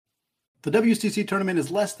The WCC tournament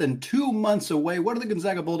is less than 2 months away. What do the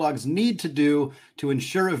Gonzaga Bulldogs need to do to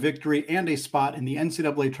ensure a victory and a spot in the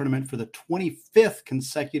NCAA tournament for the 25th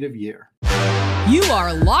consecutive year? You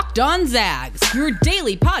are Locked On Zags, your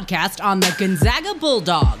daily podcast on the Gonzaga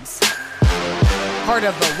Bulldogs. Part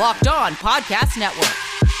of the Locked On Podcast Network.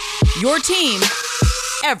 Your team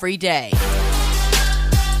every day.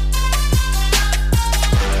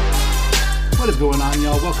 What is going on,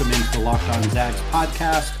 y'all? Welcome into the Locked On Zags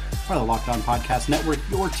podcast, part of the Locked On Podcast Network,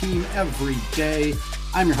 your team every day.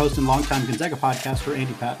 I'm your host and longtime Gonzaga podcaster,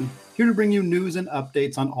 Andy Patton, here to bring you news and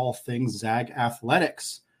updates on all things Zag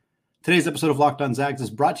athletics. Today's episode of Locked On Zags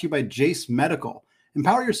is brought to you by Jace Medical.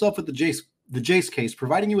 Empower yourself with the Jace case,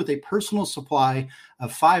 providing you with a personal supply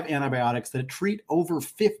of 5 antibiotics that treat over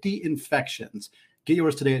 50 infections. Get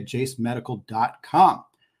yours today at jacemedical.com.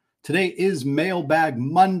 Today is Mailbag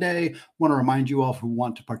Monday. I want to remind you all who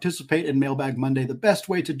want to participate in Mailbag Monday, the best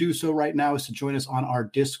way to do so right now is to join us on our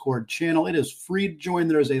Discord channel. It is free to join.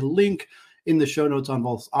 There is a link in the show notes on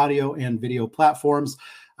both audio and video platforms.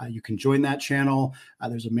 You can join that channel.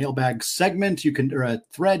 There's a mailbag segment or a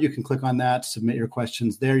thread. You can click on that, submit your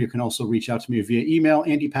questions there. You can also reach out to me via email,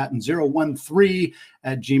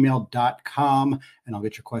 andypatton013@gmail.com, and I'll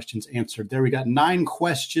get your questions answered there. We got 9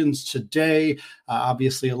 questions today.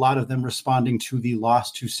 Obviously, a lot of them responding to the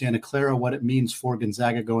loss to Santa Clara, what it means for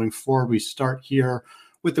Gonzaga going forward. We start here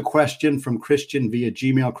with the question from Christian via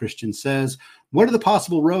Gmail. Christian says, what are the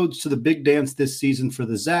possible roads to the big dance this season for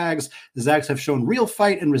the Zags? The Zags have shown real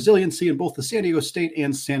fight and resiliency in both the San Diego State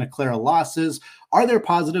and Santa Clara losses. Are there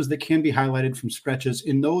positives that can be highlighted from stretches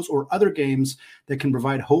in those or other games that can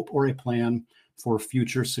provide hope or a plan for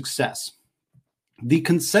future success? The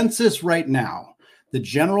consensus right now, the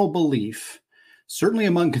general belief, certainly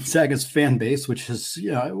among Gonzaga's fan base, which is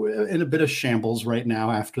in a bit of shambles right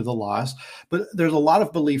now after the loss, but there's a lot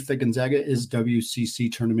of belief that Gonzaga is WCC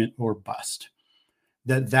tournament or bust.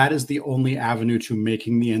 That is the only avenue to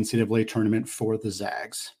making the NCAA tournament for the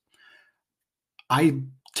Zags. I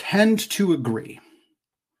tend to agree.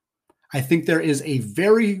 I think there is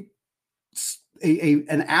an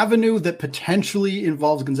avenue that potentially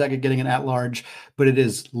involves Gonzaga getting an at-large, but it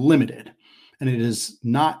is limited. And it is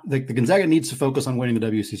not like the Gonzaga needs to focus on winning the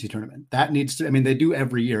WCC tournament. That needs to, they do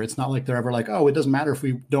every year. It's not like they're ever like, oh, it doesn't matter if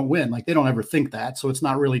we don't win. Like they don't ever think that. So it's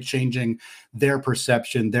not really changing their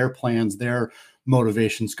perception, their plans, their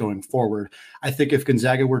motivations going forward. I think if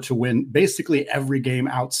Gonzaga were to win basically every game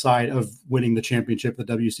outside of winning the championship, the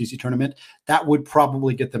WCC tournament, that would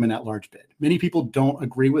probably get them an at-large bid. Many people don't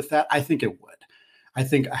agree with that. I think it would. I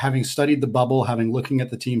think having studied the bubble, looking at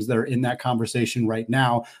the teams that are in that conversation right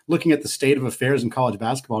now, looking at the state of affairs in college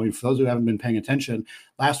basketball, for those who haven't been paying attention,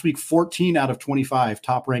 last week, 14 out of 25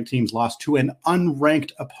 top-ranked teams lost to an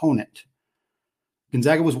unranked opponent.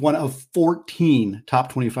 Gonzaga was one of 14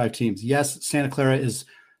 top 25 teams. Yes, Santa Clara is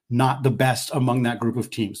not the best among that group of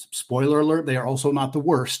teams. Spoiler alert, they are also not the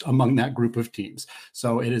worst among that group of teams.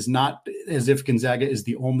 So it is not as if Gonzaga is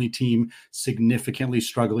the only team significantly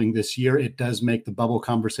struggling this year. It does make the bubble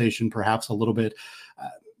conversation perhaps a little bit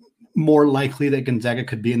more likely that Gonzaga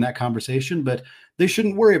could be in that conversation, but they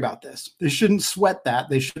shouldn't worry about this. They shouldn't sweat that.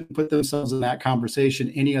 They shouldn't put themselves in that conversation.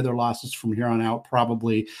 Any other losses from here on out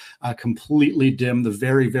probably completely dim the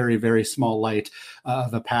very, very, very small light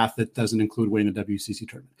of a path that doesn't include winning the WCC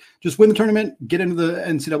tournament. Just win the tournament, get into the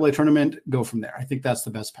NCAA tournament, go from there. I think that's the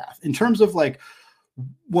best path. In terms of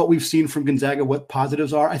what we've seen from Gonzaga, what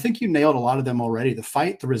positives are, I think you nailed a lot of them already. The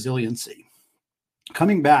fight, the resiliency.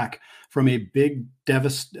 Coming back from a big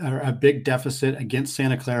deficit against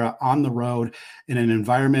Santa Clara on the road in an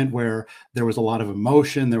environment where there was a lot of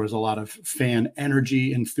emotion, there was a lot of fan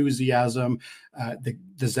energy, enthusiasm.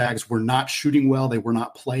 The Zags were not shooting well. They were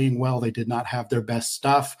not playing well. They did not have their best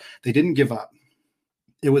stuff. They didn't give up.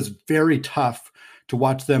 It was very tough to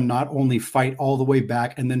watch them not only fight all the way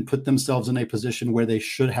back and then put themselves in a position where they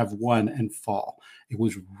should have won and fall. It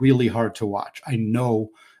was really hard to watch. I know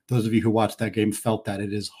those of you who watched that game felt that.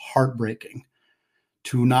 It is heartbreaking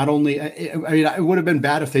to not only, it would have been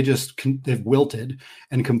bad if they've wilted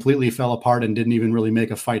and completely fell apart and didn't even really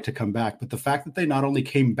make a fight to come back. But the fact that they not only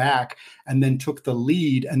came back and then took the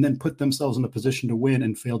lead and then put themselves in a position to win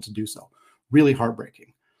and failed to do so, really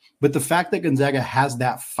heartbreaking. But the fact that Gonzaga has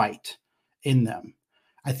that fight in them,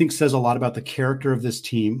 I think says a lot about the character of this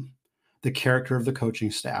team, the character of the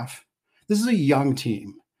coaching staff. This is a young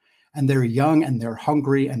team. And they're young and they're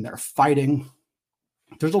hungry and they're fighting.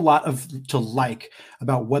 There's a lot to like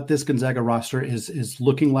about what this Gonzaga roster is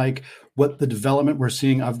looking like, what the development we're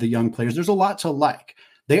seeing of the young players. There's a lot to like.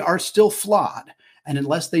 They are still flawed. And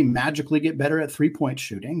unless they magically get better at three-point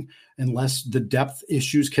shooting, unless the depth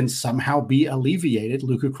issues can somehow be alleviated,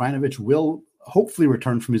 Luka Krajinovic will hopefully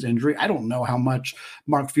return from his injury. I don't know how much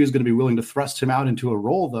Mark Few is going to be willing to thrust him out into a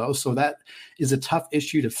role, though. So that is a tough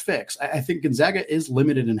issue to fix. I think Gonzaga is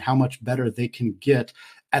limited in how much better they can get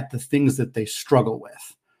at the things that they struggle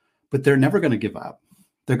with. But they're never going to give up.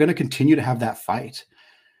 They're going to continue to have that fight.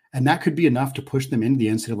 And that could be enough to push them into the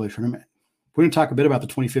NCAA tournament. We're going to talk a bit about the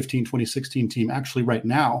 2015-2016 team actually right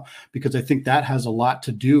now, because I think that has a lot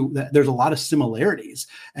to do. There's a lot of similarities.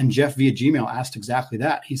 And Jeff via Gmail asked exactly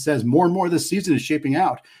that. He says more and more this season is shaping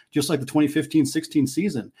out, just like the 2015-16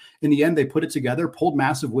 season. In the end, they put it together, pulled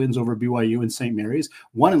massive wins over BYU and St. Mary's,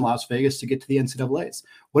 won in Las Vegas to get to the NCAAs.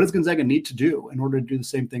 What does Gonzaga need to do in order to do the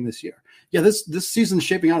same thing this year? Yeah, this season is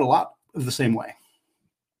shaping out a lot of the same way.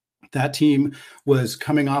 That team was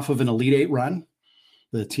coming off of an Elite Eight run.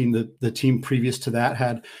 The team previous to that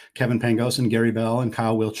had Kevin Pangos and Gary Bell and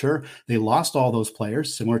Kyle Wiltshire. They lost all those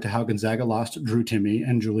players, similar to how Gonzaga lost Drew Timme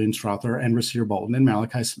and Julian Strother and Rasir Bolton and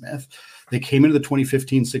Malachi Smith. They came into the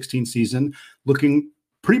 2015-16 season looking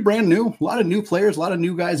pretty brand new, a lot of new players, a lot of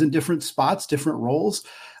new guys in different spots, different roles.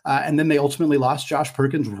 And then they ultimately lost Josh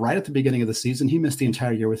Perkins right at the beginning of the season. He missed the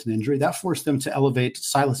entire year with an injury. That forced them to elevate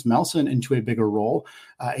Silas Melson into a bigger role,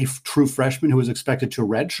 a true freshman who was expected to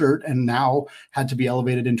redshirt and now had to be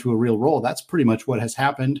elevated into a real role. That's pretty much what has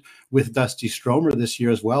happened with Dusty Stromer this year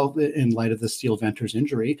as well, in light of the Steele Venters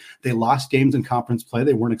injury. They lost games in conference play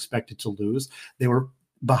they weren't expected to lose. They were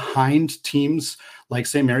behind teams like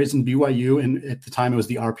St. Mary's and BYU, and at the time it was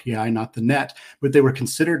the RPI, not the net, but they were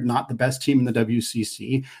considered not the best team in the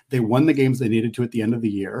WCC. They won the games they needed to at the end of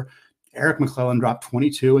the year. Eric McClellan dropped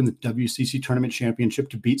 22 in the WCC Tournament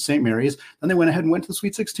Championship to beat St. Mary's. Then they went ahead and went to the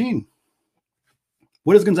Sweet 16.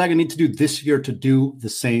 What does Gonzaga need to do this year to do the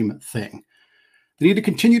same thing? They need to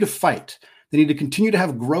continue to fight. They need to continue to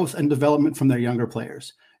have growth and development from their younger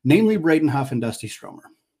players, namely Braden Huff and Dusty Stromer.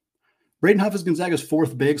 Braden Huff is Gonzaga's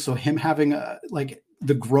fourth big, so him having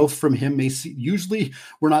the growth from him may see. Usually,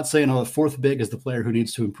 we're not saying, the fourth big is the player who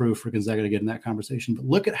needs to improve for Gonzaga to get in that conversation. But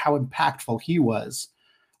look at how impactful he was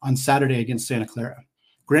on Saturday against Santa Clara.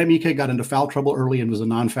 Graham Ike got into foul trouble early and was a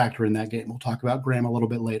non-factor in that game. We'll talk about Graham a little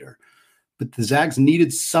bit later. But the Zags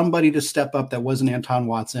needed somebody to step up that wasn't Anton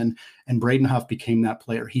Watson, and Braden Huff became that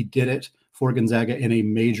player. He did it for Gonzaga in a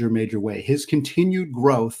major, major way. His continued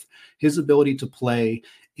growth, his ability to play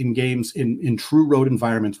in games in true road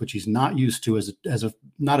environments, which he's not used to as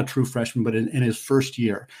not a true freshman, but in his first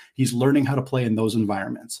year, he's learning how to play in those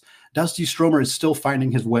environments. Dusty Stromer is still finding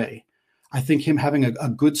his way. I think him having a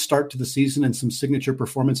good start to the season and some signature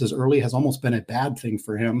performances early has almost been a bad thing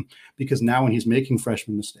for him, because now when he's making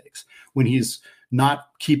freshman mistakes, when he's not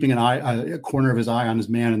keeping a corner of his eye on his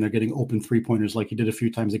man and they're getting open three-pointers like he did a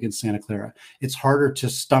few times against Santa Clara, it's harder to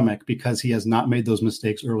stomach because he has not made those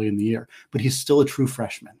mistakes early in the year. But he's still a true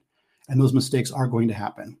freshman, and those mistakes are going to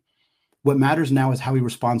happen. What matters now is how he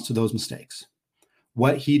responds to those mistakes,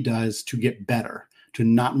 what he does to get better, to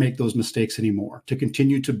not make those mistakes anymore, to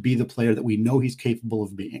continue to be the player that we know he's capable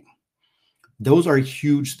of being. Those are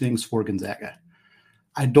huge things for Gonzaga.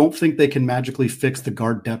 I don't think they can magically fix the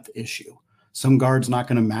guard depth issue. Some guards not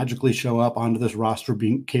going to magically show up onto this roster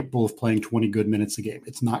being capable of playing 20 good minutes a game.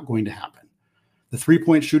 It's not going to happen. The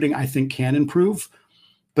three-point shooting, I think, can improve,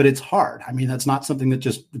 but it's hard. I mean, that's not something that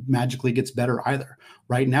just magically gets better either.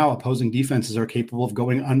 Right now, opposing defenses are capable of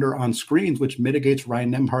going under on screens, which mitigates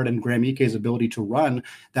Ryan Nembhard and Graham Ike's ability to run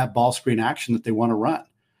that ball screen action that they want to run.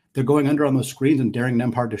 They're going under on those screens and daring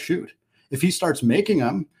Nembhard to shoot. If he starts making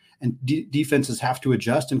them, and defenses have to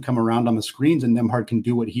adjust and come around on the screens, and Nembhard can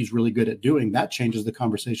do what he's really good at doing, that changes the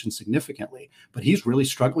conversation significantly. But he's really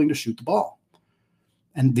struggling to shoot the ball.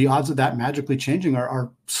 And the odds of that magically changing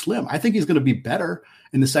are slim. I think he's going to be better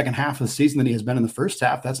in the second half of the season than he has been in the first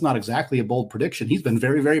half. That's not exactly a bold prediction. He's been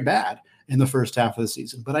very, very bad in the first half of the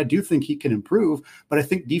season. But I do think he can improve. But I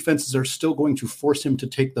think defenses are still going to force him to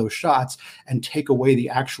take those shots and take away the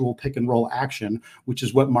actual pick and roll action, which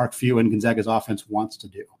is what Mark Few and Gonzaga's offense wants to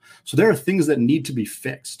do. So there are things that need to be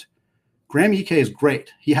fixed. Graham Ike is great.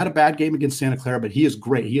 He had a bad game against Santa Clara, but he is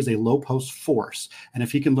great. He is a low post force. And if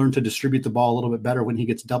he can learn to distribute the ball a little bit better when he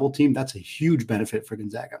gets double teamed, that's a huge benefit for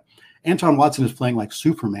Gonzaga. Anton Watson is playing like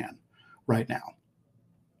Superman right now.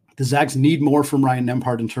 The Zags need more from Ryan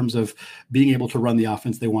Nembhard in terms of being able to run the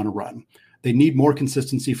offense they want to run. They need more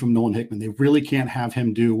consistency from Nolan Hickman. They really can't have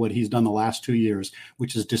him do what he's done the last 2 years,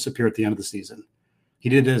 which is disappear at the end of the season. He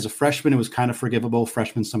did it as a freshman. It was kind of forgivable.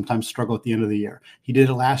 Freshmen sometimes struggle at the end of the year. He did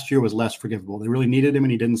it last year. It was less forgivable. They really needed him,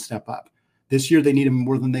 and he didn't step up. This year, they need him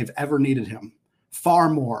more than they've ever needed him, far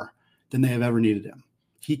more than they have ever needed him.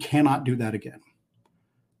 He cannot do that again.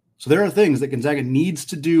 So there are things that Gonzaga needs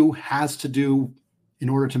to do, has to do in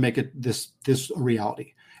order to make it this a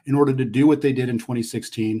reality, in order to do what they did in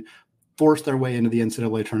 2016, force their way into the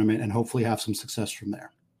NCAA tournament, and hopefully have some success from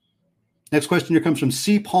there. Next question here comes from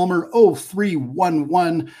C. Palmer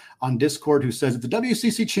 0311 on Discord, who says, if the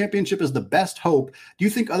WCC championship is the best hope, do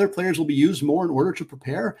you think other players will be used more in order to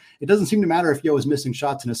prepare? It doesn't seem to matter if Yo is missing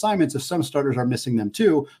shots and assignments if some starters are missing them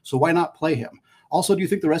too, so why not play him? Also, do you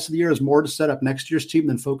think the rest of the year is more to set up next year's team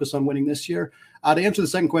than focus on winning this year? To answer the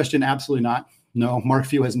second question, absolutely not. No, Mark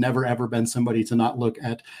Few has never, ever been somebody to not look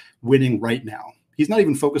at winning right now. He's not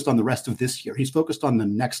even focused on the rest of this year. He's focused on the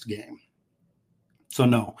next game. So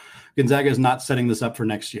no, Gonzaga is not setting this up for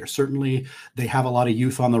next year. Certainly, they have a lot of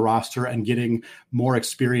youth on the roster, and getting more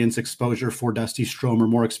experience exposure for Dusty Stromer,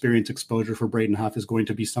 more experience exposure for Braden Huff is going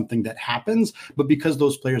to be something that happens, but because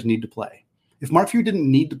those players need to play. If Mark Few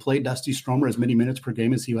didn't need to play Dusty Stromer as many minutes per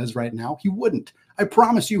game as he was right now, he wouldn't. I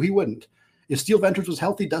promise you he wouldn't. If Steele Venters was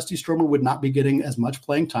healthy, Dusty Stromer would not be getting as much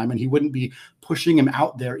playing time, and he wouldn't be pushing him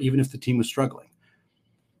out there even if the team was struggling.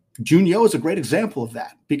 Jun Yo is a great example of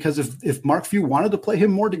that, because if Mark Few wanted to play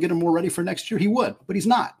him more to get him more ready for next year, he would, but he's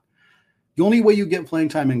not. The only way you get playing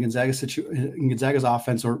time in Gonzaga's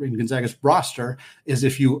offense or in Gonzaga's roster is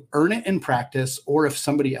if you earn it in practice or if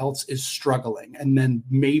somebody else is struggling, and then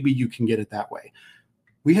maybe you can get it that way.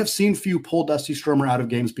 We have seen Few pull Dusty Stromer out of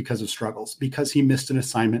games because of struggles, because he missed an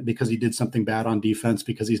assignment, because he did something bad on defense,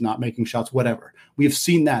 because he's not making shots, whatever. We have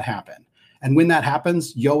seen that happen. And when that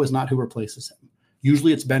happens, Yo is not who replaces him.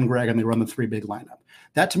 Usually it's Ben Gregg and they run the three big lineup.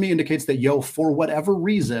 That to me indicates that Yo, for whatever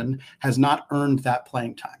reason, has not earned that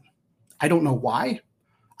playing time. I don't know why.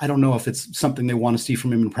 I don't know if it's something they want to see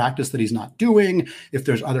from him in practice that he's not doing, if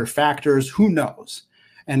there's other factors, who knows?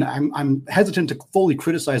 And I'm hesitant to fully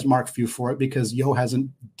criticize Mark Few for it, because Yo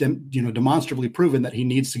hasn't demonstrably proven that he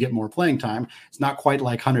needs to get more playing time. It's not quite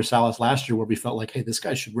like Hunter Salas last year where we felt like, hey, this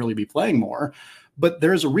guy should really be playing more. But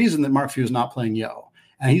there's a reason that Mark Few is not playing Yo.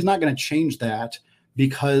 And he's not going to change that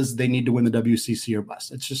because they need to win the WCC or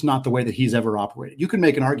bust. It's just not the way that he's ever operated. You can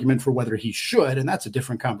make an argument for whether he should, and that's a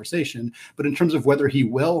different conversation. But in terms of whether he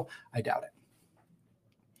will, I doubt it.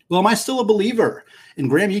 Well, am I still a believer in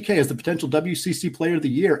Graham Ike as the potential WCC Player of the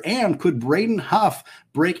Year? And could Braden Huff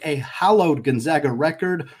break a hallowed Gonzaga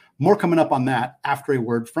record? More coming up on that after a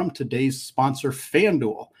word from today's sponsor,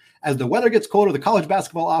 FanDuel. As the weather gets colder, the college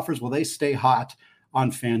basketball offers, will they stay hot on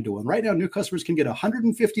FanDuel? And right now, new customers can get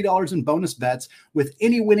 $150 in bonus bets with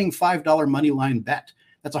any winning $5 money line bet.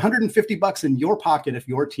 That's $150 in your pocket if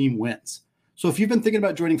your team wins. So if you've been thinking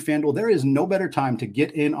about joining FanDuel, there is no better time to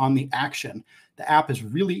get in on the action. The app is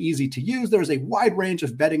really easy to use. There's a wide range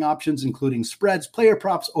of betting options, including spreads, player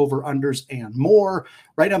props, over-unders, and more.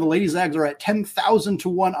 Right now, the Lady Zags are at 10,000 to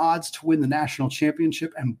 1 odds to win the national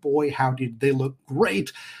championship. And boy, how did they look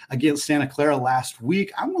great against Santa Clara last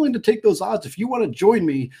week. I'm willing to take those odds. If you want to join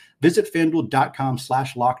me, visit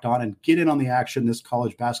FanDuel.com/lockedon and get in on the action this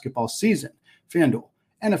college basketball season. FanDuel,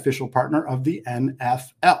 an official partner of the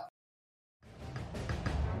NFL.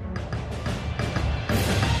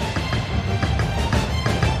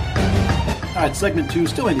 All right, segment 2,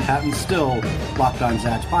 still Andy Patton, still Locked On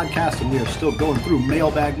Zags podcast, and we are still going through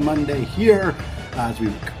Mailbag Monday here as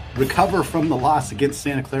we recover from the loss against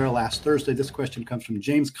Santa Clara last Thursday. This question comes from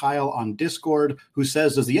James Kyle on Discord, who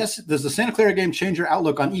says, does the Santa Clara game change your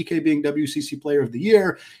outlook on Ike being WCC Player of the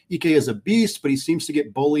Year? Ike is a beast, but he seems to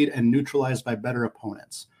get bullied and neutralized by better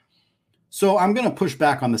opponents. So I'm going to push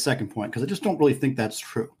back on the second point, because I just don't really think that's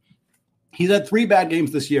true. He's had 3 bad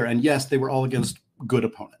games this year, and yes, they were all against good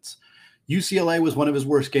opponents. UCLA was one of his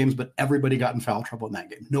worst games, but everybody got in foul trouble in that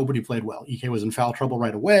game. Nobody played well. Ike was in foul trouble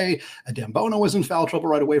right away. Adambono was in foul trouble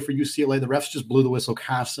right away for UCLA. The refs just blew the whistle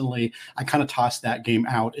constantly. I kind of tossed that game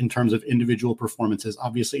out in terms of individual performances.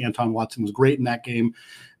 Obviously, Anton Watson was great in that game,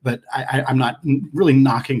 but I'm not really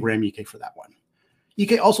knocking Graham Ike for that one.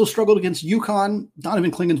 Ike also struggled against UConn.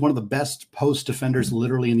 Donovan Klingen's one of the best post defenders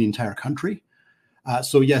literally in the entire country.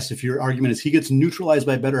 So yes, if your argument is he gets neutralized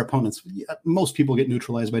by better opponents, most people get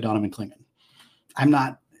neutralized by Donovan Klingen.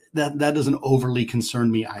 That doesn't overly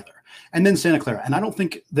concern me either. And then Santa Clara. And I don't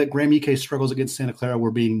think that Graham Ike struggles against Santa Clara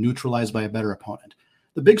were being neutralized by a better opponent.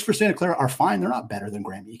 The bigs for Santa Clara are fine. They're not better than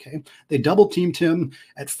Graham Ike. They double teamed him.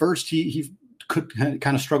 At first, he could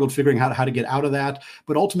kind of struggled figuring out how to get out of that.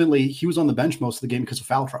 But ultimately, he was on the bench most of the game because of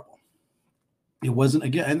foul trouble. It wasn't,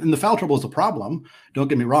 again, and the foul trouble is a problem. Don't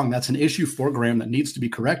get me wrong. That's an issue for Graham that needs to be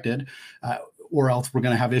corrected, or else we're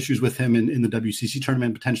going to have issues with him in the WCC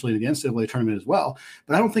tournament, potentially in the NCAA tournament as well.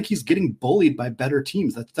 But I don't think he's getting bullied by better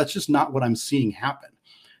teams. That's just not what I'm seeing happen.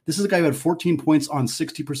 This is a guy who had 14 points on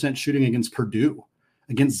 60% shooting against Purdue,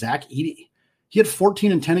 against Zach Edey. He had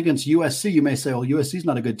 14 and 10 against USC. You may say, well, USC is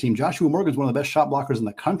not a good team. Joshua Morgan's one of the best shot blockers in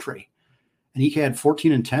the country. And EK had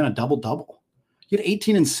 14 and 10, a double-double. He had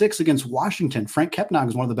 18 and 6 against Washington. Frank Kepnog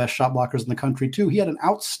is one of the best shot blockers in the country, too. He had an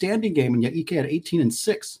outstanding game, and yet EK had 18 and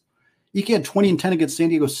 6. EK had 20 and 10 against San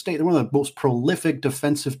Diego State. They're one of the most prolific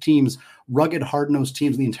defensive teams, rugged, hard-nosed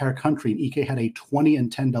teams in the entire country, and EK had a 20 and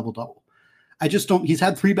 10 double-double. He's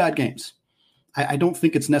had 3 bad games. I don't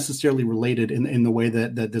think it's necessarily related in the way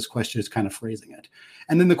that this question is kind of phrasing it.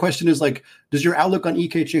 And then the question is like, does your outlook on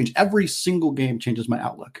EK change? Every single game changes my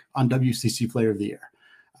outlook on WCC Player of the Year.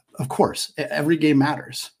 Of course, every game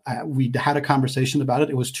matters. We had a conversation about it.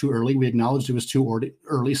 It was too early. We acknowledged it was too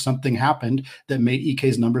early. Something happened that made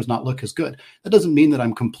EK's numbers not look as good. That doesn't mean that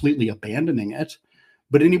I'm completely abandoning it.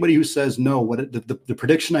 But anybody who says, no, the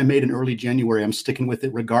prediction I made in early January, I'm sticking with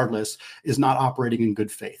it regardless, is not operating in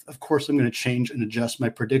good faith. Of course, I'm going to change and adjust my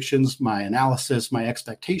predictions, my analysis, my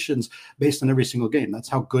expectations based on every single game. That's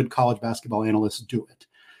how good college basketball analysts do it.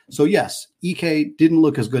 So yes, EK didn't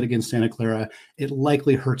look as good against Santa Clara. It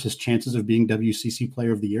likely hurts his chances of being WCC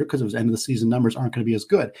Player of the Year because his end of the season numbers aren't going to be as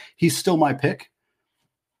good. He's still my pick.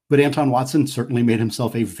 But Anton Watson certainly made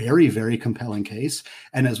himself a very, very compelling case.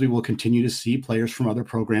 And as we will continue to see players from other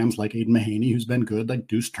programs like Aiden Mahaney, who's been good, like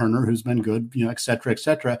Deuce Turner, who's been good, et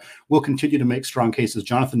cetera, will continue to make strong cases.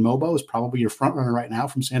 Jonathan Mobo is probably your front runner right now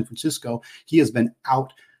from San Francisco. He has been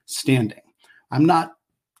outstanding. I'm not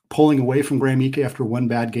pulling away from Graham Ike after one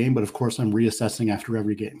bad game, but of course I'm reassessing after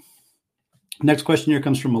every game. Next question here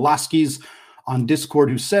comes from Molaskis on Discord,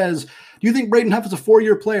 who says, do you think Braden Huff is a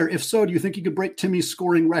 4-year player? If so, do you think he could break Timme's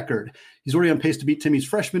scoring record? He's already on pace to beat Timme's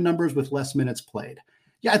freshman numbers with less minutes played.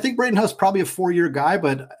 Yeah, I think Braden Huff's probably a 4-year guy,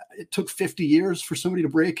 but it took 50 years for somebody to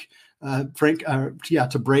break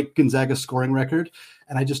to break Gonzaga's scoring record.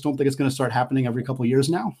 And I just don't think it's going to start happening every couple of years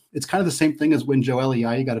now. It's kind of the same thing as when Joel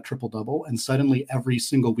Ayayi got a triple-double, and suddenly every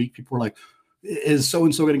single week people were like, is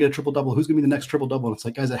so-and-so going to get a triple-double? Who's going to be the next triple-double? And it's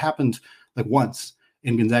like, guys, it happened like once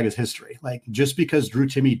in Gonzaga's history. Like, just because Drew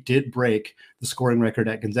Timme did break the scoring record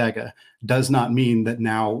at Gonzaga does not mean that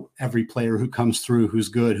now every player who comes through who's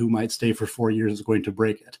good, who might stay for 4 years, is going to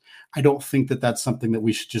break it. I don't think that that's something that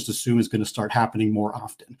we should just assume is going to start happening more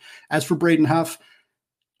often. As for Braden Huff,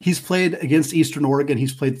 he's played against Eastern Oregon.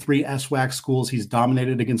 He's played 3 SWAC schools. He's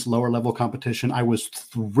dominated against lower level competition. I was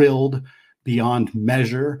thrilled beyond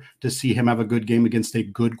measure to see him have a good game against a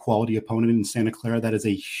good quality opponent in Santa Clara. That is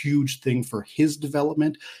a huge thing for his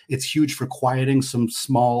development. It's huge for quieting some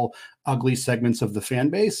small, ugly segments of the fan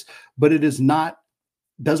base, but it does not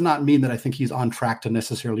mean that I think he's on track to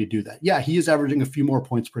necessarily do that. Yeah, he is averaging a few more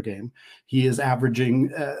points per game. He is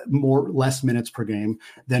averaging less minutes per game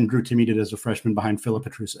than Drew Timme did as a freshman behind Philip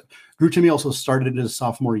Petrusev. Drew Timme also started his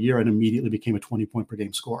sophomore year and immediately became a 20-point per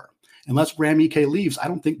game scorer. Unless Graham Ike leaves, I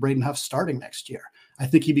don't think Braden Huff's starting next year. I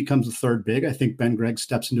think he becomes the third big. I think Ben Gregg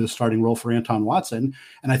steps into a starting role for Anton Watson,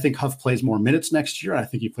 and I think Huff plays more minutes next year. I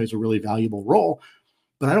think he plays a really valuable role,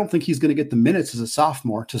 but I don't think he's going to get the minutes as a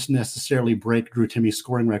sophomore to necessarily break Drew Timme's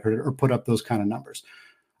scoring record or put up those kind of numbers.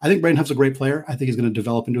 I think Braden Huff's a great player. I think he's going to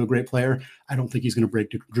develop into a great player. I don't think he's going to break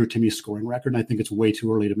Drew Timme's scoring record, and I think it's way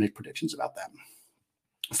too early to make predictions about that.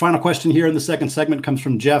 Final question here in the second segment comes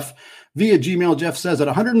from Jeff via Gmail. Jeff says, at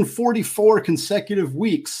 144 consecutive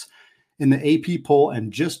weeks in the AP poll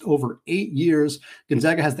and just over 8 years,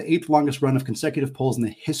 Gonzaga has the 8th longest run of consecutive polls in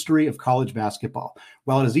the history of college basketball.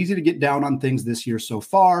 While it is easy to get down on things this year so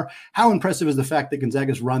far, how impressive is the fact that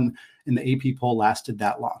Gonzaga's run in the AP poll lasted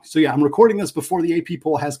that long? So yeah, I'm recording this before the AP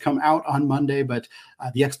poll has come out on Monday, but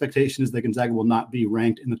the expectation is that Gonzaga will not be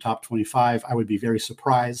ranked in the top 25. I would be very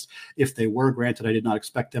surprised if they were. Granted, I did not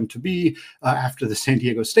expect them to be after the San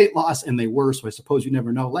Diego State loss, and they were, so I suppose you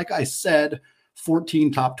never know. Like I said,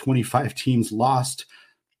 14 top 25 teams lost.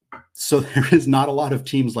 So there is not a lot of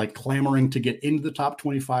teams like clamoring to get into the top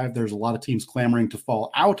 25. There's a lot of teams clamoring to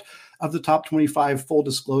fall out of the top 25. Full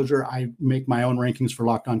disclosure, I make my own rankings for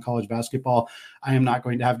Locked On College Basketball. I am not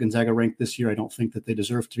going to have Gonzaga ranked this year. I don't think that they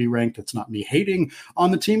deserve to be ranked. It's not me hating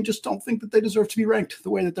on the team. Just don't think that they deserve to be ranked the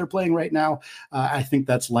way that they're playing right now. I think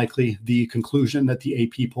that's likely the conclusion that the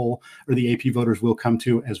AP poll or the AP voters will come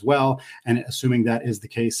to as well. And assuming that is the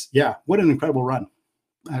case, yeah, what an incredible run.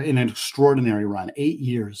 In an extraordinary run, 8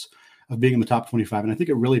 years of being in the top 25. And I think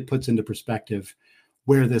it really puts into perspective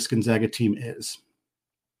where this Gonzaga team is.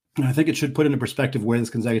 And I think it should put into perspective where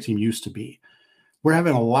this Gonzaga team used to be. We're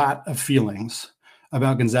having a lot of feelings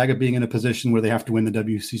about Gonzaga being in a position where they have to win the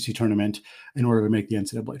WCC tournament in order to make the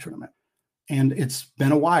NCAA tournament. And it's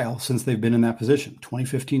been a while since they've been in that position,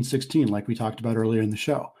 2015-16, like we talked about earlier in the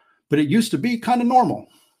show. But it used to be kind of normal.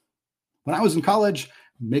 When I was in college,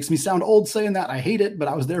 makes me sound old saying that. I hate it, but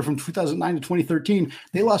I was there from 2009 to 2013.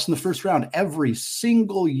 They lost in the first round every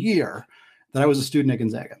single year that I was a student at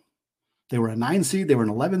Gonzaga. They were a 9 seed. They were an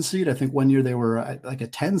 11 seed. I think one year they were like a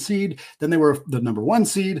 10 seed. Then they were the number 1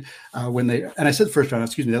 seed and I said first round,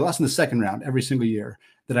 excuse me, they lost in the second round every single year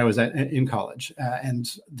that I was in college.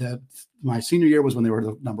 My senior year was when they were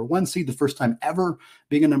the number 1 seed, the first time ever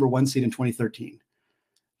being a number 1 seed in 2013.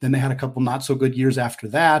 Then they had a couple not so good years after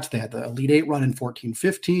that. They had the Elite Eight run in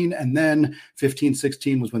 14-15, and then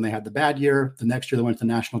 15-16 was when they had the bad year. The next year they went to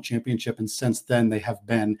the national championship, and since then they have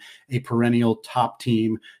been a perennial top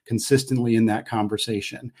team consistently in that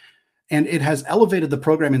conversation. And it has elevated the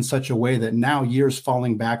program in such a way that now years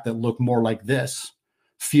falling back that look more like this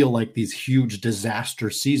feel like these huge disaster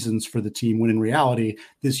seasons for the team, when in reality,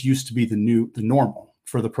 this used to be the normal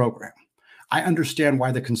for the program. I understand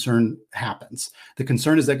why the concern happens. The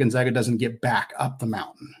concern is that Gonzaga doesn't get back up the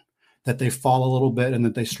mountain, that they fall a little bit and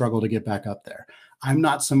that they struggle to get back up there. I'm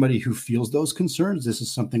not somebody who feels those concerns. This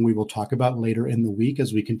is something we will talk about later in the week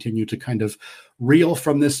as we continue to kind of reel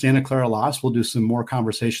from this Santa Clara loss. We'll do some more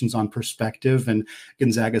conversations on perspective and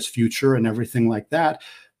Gonzaga's future and everything like that.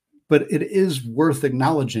 But it is worth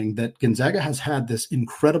acknowledging that Gonzaga has had this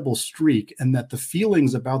incredible streak, and that the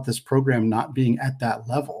feelings about this program not being at that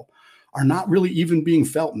level are not really even being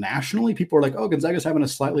felt nationally. People are like, oh, Gonzaga's having a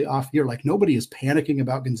slightly off year. Like, nobody is panicking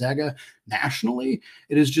about Gonzaga nationally.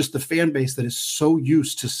 It is just the fan base that is so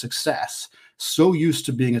used to success, so used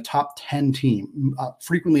to being a top 10 team,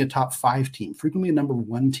 frequently a top 5 team, frequently a number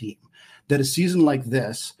 1 team, that a season like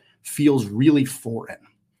this feels really foreign.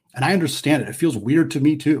 And I understand it. It feels weird to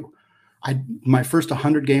me too. My first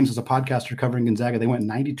 100 games as a podcaster covering Gonzaga, they went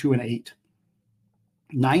 92-8.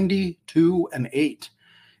 92-8.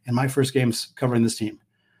 In my first games covering this team.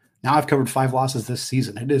 Now I've covered 5 losses this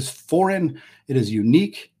season. It is foreign. It is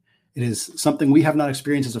unique. It is something we have not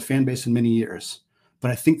experienced as a fan base in many years. But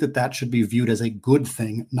I think that should be viewed as a good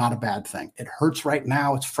thing, not a bad thing. It hurts right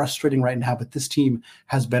now. It's frustrating right now, but this team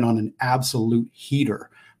has been on an absolute heater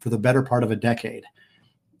for the better part of a decade.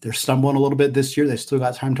 They're stumbling a little bit this year. They still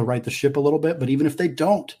got time to right the ship a little bit. But even if they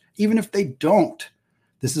don't,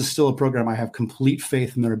 this is still a program I have complete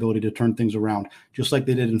faith in their ability to turn things around, just like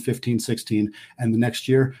they did in 15-16, and the next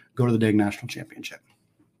year go to the dang national championship.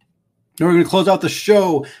 Now we're going to close out the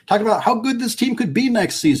show talking about how good this team could be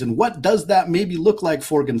next season. What does that maybe look like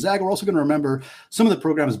for Gonzaga? We're also going to remember some of the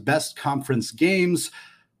program's best conference games.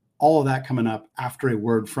 All of that coming up after a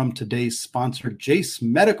word from today's sponsor, Jace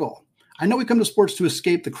Medical. I know we come to sports to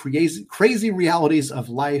escape the crazy realities of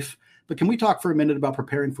life, but can we talk for a minute about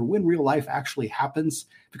preparing for when real life actually happens?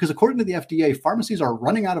 Because according to the FDA, pharmacies are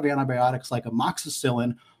running out of antibiotics like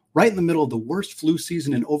amoxicillin right in the middle of the worst flu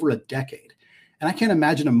season in over a decade. And I can't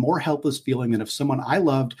imagine a more helpless feeling than if someone I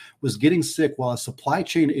loved was getting sick while a supply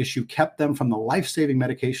chain issue kept them from the life-saving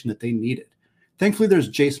medication that they needed. Thankfully,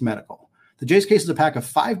 there's Jace Medical. The Jace case is a pack of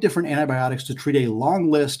 5 different antibiotics to treat a long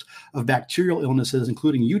list of bacterial illnesses,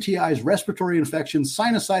 including UTIs, respiratory infections,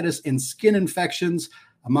 sinusitis, and skin infections,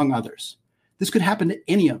 among others. This could happen to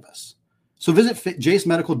any of us. So visit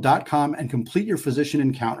jacemedical.com and complete your physician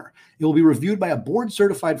encounter. It will be reviewed by a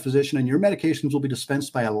board-certified physician, and your medications will be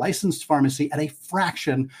dispensed by a licensed pharmacy at a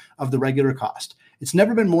fraction of the regular cost. It's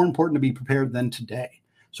never been more important to be prepared than today.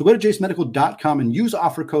 So go to jacemedical.com and use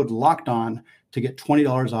offer code LOCKEDON to get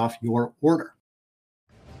 $20 off your order.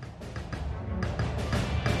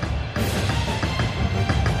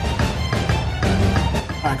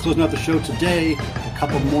 All right, closing out the show today, a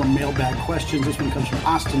couple more mailbag questions. This one comes from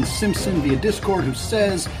Austin Simpson via Discord, who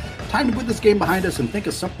says, time to put this game behind us and think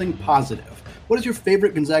of something positive. What is your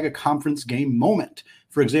favorite Gonzaga conference game moment?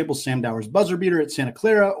 For example, Sam Dower's buzzer beater at Santa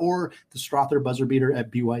Clara or the Strother buzzer beater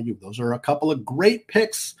at BYU. Those are a couple of great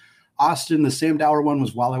picks. Austin, the Sam Dower one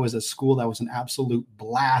was while I was at school. That was an absolute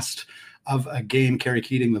blast of a game. Kerry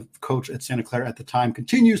Keating, the coach at Santa Clara at the time,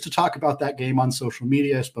 continues to talk about that game on social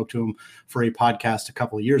media. I spoke to him for a podcast a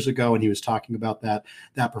couple of years ago, and he was talking about that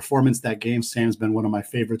performance, that game. Sam's been one of my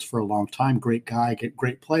favorites for a long time. Great guy,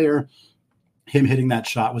 great player. Him hitting that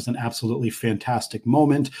shot was an absolutely fantastic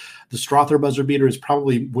moment. The Strother buzzer beater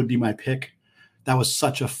would be my pick. That was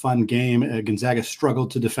such a fun game. Gonzaga struggled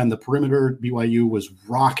to defend the perimeter. BYU was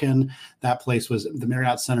rocking. That place the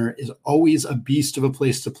Marriott Center is always a beast of a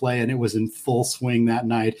place to play, and it was in full swing that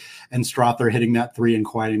night. And Strother hitting that 3 and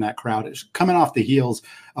quieting that crowd. It's coming off the heels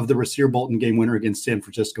of the Rasir-Bolton game winner against San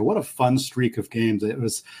Francisco. What a fun streak of games. It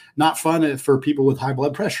was not fun for people with high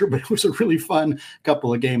blood pressure, but it was a really fun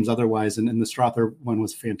couple of games otherwise. And the Strother one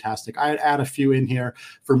was fantastic. I'd add a few in here.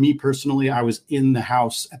 For me personally, I was in the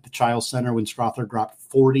house at the Child Center when Strother dropped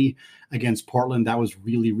 40 against Portland. That was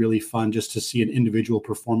really, really fun just to see an individual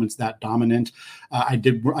performance that dominant. I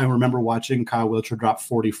remember watching Kyle Wilcher drop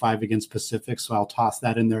 45 against Pacific, so I'll toss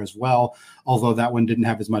that in there as well, although that one didn't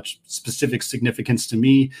have as much specific significance to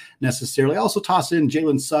me necessarily. I also toss in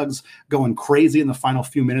Jalen Suggs going crazy in the final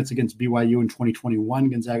few minutes against BYU in 2021.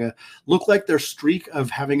 Gonzaga looked like their streak of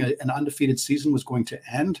having an undefeated season was going to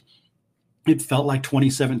end. It felt like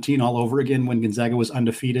 2017 all over again when Gonzaga was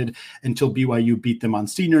undefeated until BYU beat them on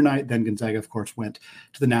senior night. Then Gonzaga, of course, went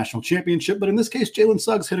to the national championship. But in this case, Jalen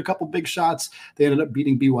Suggs hit a couple big shots. They ended up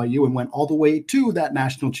beating BYU and went all the way to that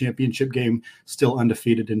national championship game, still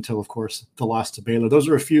undefeated until, of course, the loss to Baylor. Those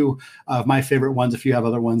are a few of my favorite ones. If you have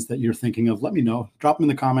other ones that you're thinking of, let me know. Drop them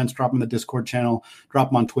in the comments, drop them in the Discord channel, drop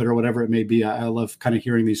them on Twitter, whatever it may be. I love kind of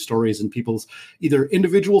hearing these stories and people's either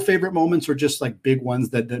individual favorite moments or just like big ones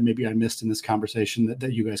that maybe I missed in this conversation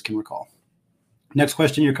that you guys can recall. Next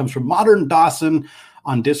question here comes from Modern Dawson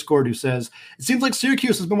on Discord, who says, it seems like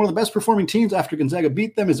Syracuse has been one of the best performing teams after Gonzaga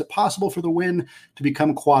beat them. Is it possible for the win to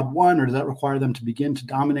become quad one, or does that require them to begin to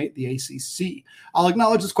dominate the ACC? I'll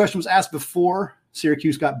acknowledge this question was asked before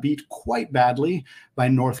Syracuse got beat quite badly by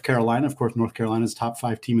North Carolina. Of course, North Carolina is the top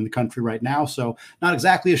 5 team in the country right now, so not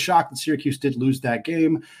exactly a shock that Syracuse did lose that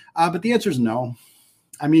game, but the answer is no.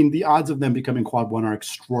 I mean, the odds of them becoming quad one are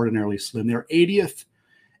extraordinarily slim. They're 80th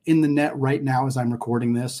in the net right now as I'm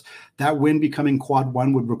recording this. That win becoming quad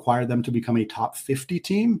one would require them to become a top 50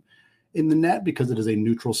 team in the net because it is a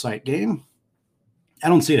neutral site game. I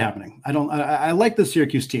don't see it happening. I like the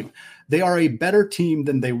Syracuse team. They are a better team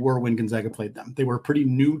than they were when Gonzaga played them. They were a pretty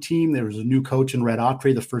new team. There was a new coach in Red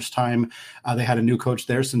Autry the first time they had a new coach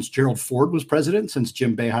there since Gerald Ford was president, since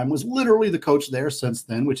Jim Boeheim was literally the coach there since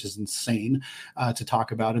then, which is insane to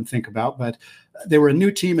talk about and think about. But they were a new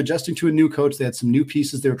team adjusting to a new coach. They had some new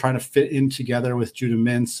pieces they were trying to fit in together with Judah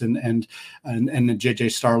Mintz and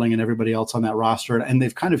JJ Starling and everybody else on that roster. And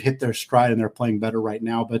they've kind of hit their stride and they're playing better right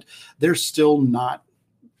now, but they're still not.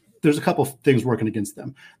 There's a couple of things working against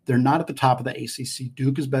them. They're not at the top of the ACC.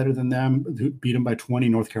 Duke is better than them, beat them by 20.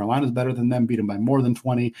 North Carolina is better than them, beat them by more than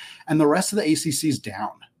 20. And the rest of the ACC is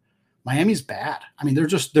down. Miami's bad. I mean, they're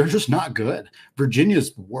just not good.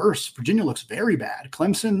 Virginia's worse. Virginia looks very bad.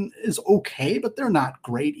 Clemson is okay, but they're not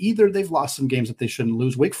great either. They've lost some games that they shouldn't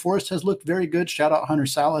lose. Wake Forest has looked very good. Shout out Hunter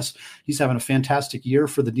Salas. He's having a fantastic year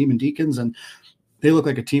for the Demon Deacons, and they look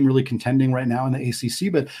like a team really contending right now in the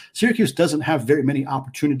ACC, but Syracuse doesn't have very many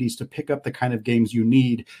opportunities to pick up the kind of games you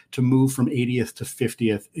need to move from 80th to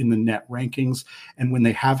 50th in the net rankings. And when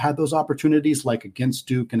they have had those opportunities, like against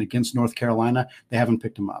Duke and against North Carolina, they haven't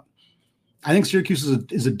picked them up. I think Syracuse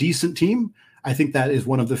is a decent team. I think that is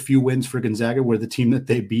one of the few wins for Gonzaga where the team that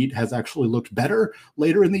they beat has actually looked better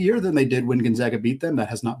later in the year than they did when Gonzaga beat them. That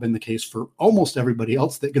has not been the case for almost everybody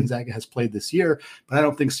else that Gonzaga has played this year, but I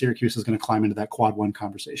don't think Syracuse is going to climb into that quad one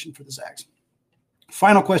conversation for the Zags.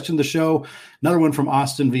 Final question of the show, another one from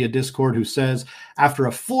Austin via Discord, who says, after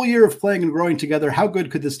a full year of playing and growing together, how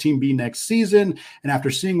good could this team be next season? And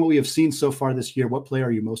after seeing what we have seen so far this year, what player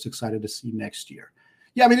are you most excited to see next year?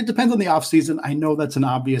 Yeah, I mean, it depends on the offseason. I know that's an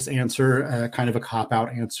obvious answer, kind of a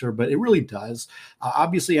cop-out answer, but it really does.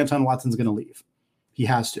 Obviously, Anton Watson's going to leave. He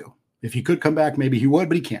has to. If he could come back, maybe he would,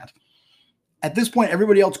 but he can't. At this point,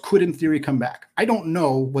 everybody else could, in theory, come back. I don't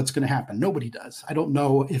know what's going to happen. Nobody does. I don't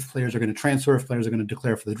know if players are going to transfer, if players are going to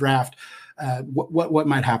declare for the draft, what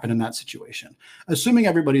might happen in that situation. Assuming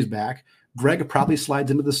everybody's back, Greg probably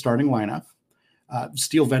slides into the starting lineup.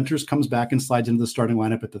 Steele Venters comes back and slides into the starting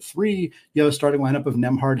lineup at the 3. You have a starting lineup of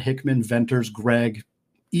Nembhard, Hickman, Venters, Greg,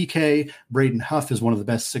 EK. Braden Huff is one of the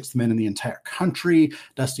best sixth men in the entire country.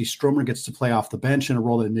 Dusty Stromer gets to play off the bench in a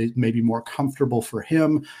role that may be more comfortable for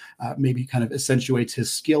him, maybe kind of accentuates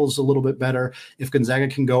his skills a little bit better. If Gonzaga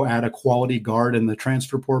can go add a quality guard in the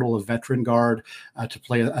transfer portal, a veteran guard to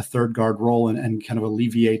play a third guard role and kind of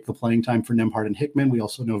alleviate the playing time for Nembhard and Hickman. We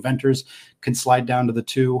also know Venters can slide down to the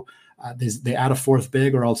 2. They add a fourth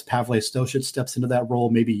big, or else Pavle Stosic steps into that role.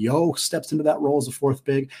 Maybe Yo steps into that role as a fourth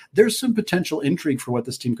big. There's some potential intrigue for what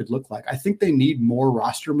this team could look like. I think they need more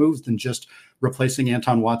roster moves than just replacing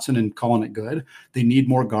Anton Watson and calling it good. They need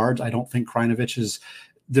more guards. I don't think Krajinović's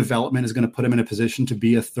development is going to put him in a position to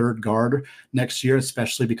be a third guard next year,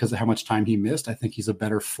 especially because of how much time he missed. I think he's a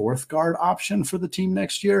better fourth guard option for the team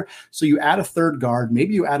next year. So you add a third guard,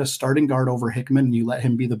 maybe you add a starting guard over Hickman and you let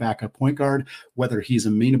him be the backup point guard. Whether he's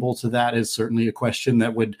amenable to that is certainly a question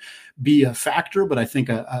that would be a factor, but I think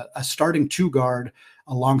a starting 2 guard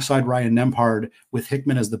alongside Ryan Nembhard with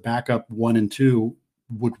Hickman as the backup 1 and 2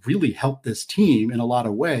 would really help this team in a lot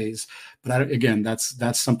of ways. But again,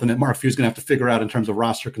 that's something that Mark Few is going to have to figure out in terms of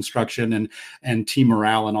roster construction and team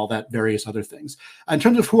morale and all that various other things. In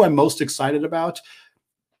terms of who I'm most excited about,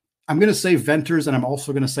 I'm going to say Venters, and I'm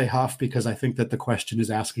also going to say Huff, because I think that the question is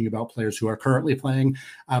asking about players who are currently playing.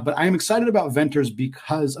 But I am excited about Venters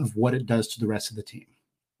because of what it does to the rest of the team.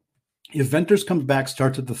 If Venters comes back,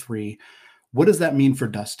 starts at the 3, what does that mean for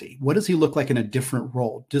Dusty? What does he look like in a different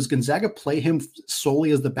role? Does Gonzaga play him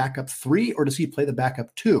solely as the backup 3, or does he play the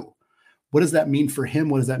backup 2? What does that mean for him?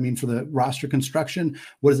 What does that mean for the roster construction?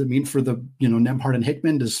 What does it mean for the, Nembhard and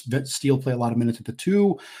Hickman? Does Steele play a lot of minutes at the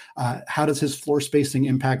 2? How does his floor spacing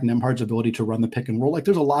impact Nembhard's ability to run the pick and roll? Like,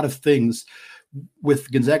 there's a lot of things with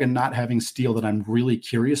Gonzaga not having Steele that I'm really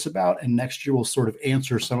curious about. And next year we'll sort of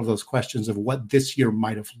answer some of those questions of what this year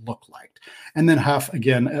might have looked like. And then Huff,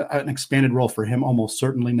 again, an expanded role for him almost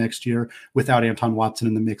certainly next year without Anton Watson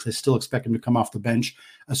in the mix. I still expect him to come off the bench,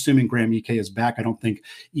 assuming Graham Ike is back. I don't think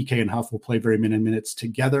Ike and Huff will play very many minutes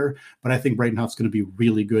together, but I think Braden Huff's going to be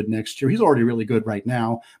really good next year. He's already really good right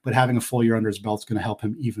now, but having a full year under his belt is going to help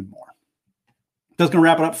him even more. That's going to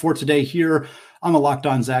wrap it up for today here on the Locked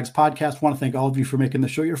On Zags podcast. I want to thank all of you for making the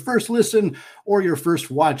show your first listen or your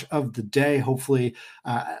first watch of the day. Hopefully,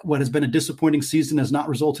 what has been a disappointing season has not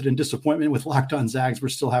resulted in disappointment with Locked On Zags. We're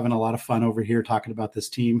still having a lot of fun over here talking about this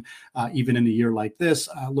team, even in a year like this.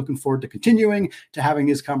 Looking forward to continuing to having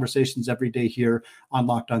these conversations every day here on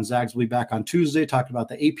Locked On Zags. We'll be back on Tuesday talking about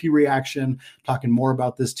the AP reaction, talking more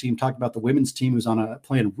about this team, talking about the women's team who's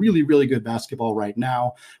playing really, really good basketball right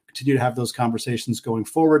now. Continue to have those conversations going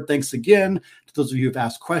forward. Thanks again to those of you who have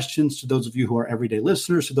asked questions, to those of you who are everyday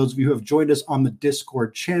listeners, to those of you who have joined us on the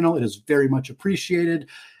Discord channel. It is very much appreciated.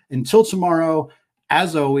 Until tomorrow,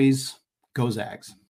 as always, go Zags.